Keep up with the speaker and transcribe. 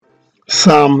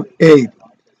Psalm 8,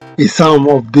 a psalm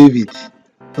of David.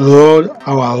 Lord,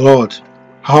 our Lord,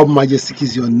 how majestic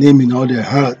is your name in all the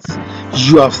earth.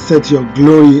 You have set your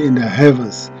glory in the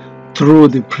heavens through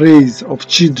the praise of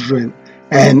children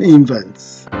and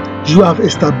infants. You have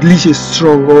established a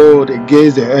stronghold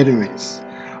against the enemies,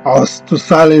 as to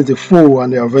silence the foe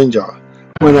and the avenger.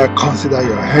 When I consider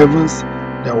your heavens,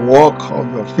 the work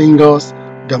of your fingers,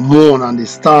 the moon and the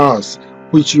stars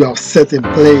which you have set in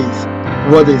place,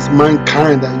 what is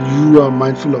mankind that you are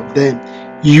mindful of them,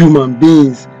 human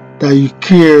beings that you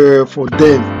care for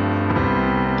them.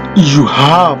 You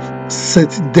have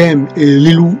set them a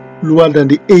little lower than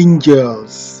the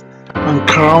angels and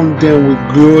crowned them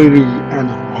with glory and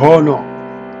honor.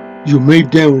 You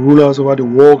made them rulers over the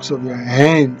works of your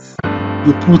hands.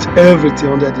 You put everything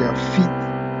under their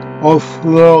feet, all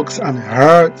flocks and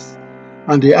herds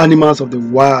and the animals of the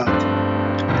wild,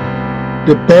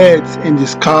 the birds in the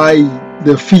sky,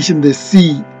 the fish in the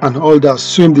sea, and all that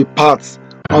swim the paths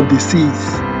of the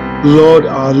seas. Lord,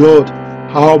 our Lord,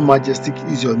 how majestic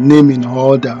is your name in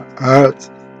all the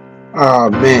earth.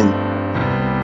 Amen.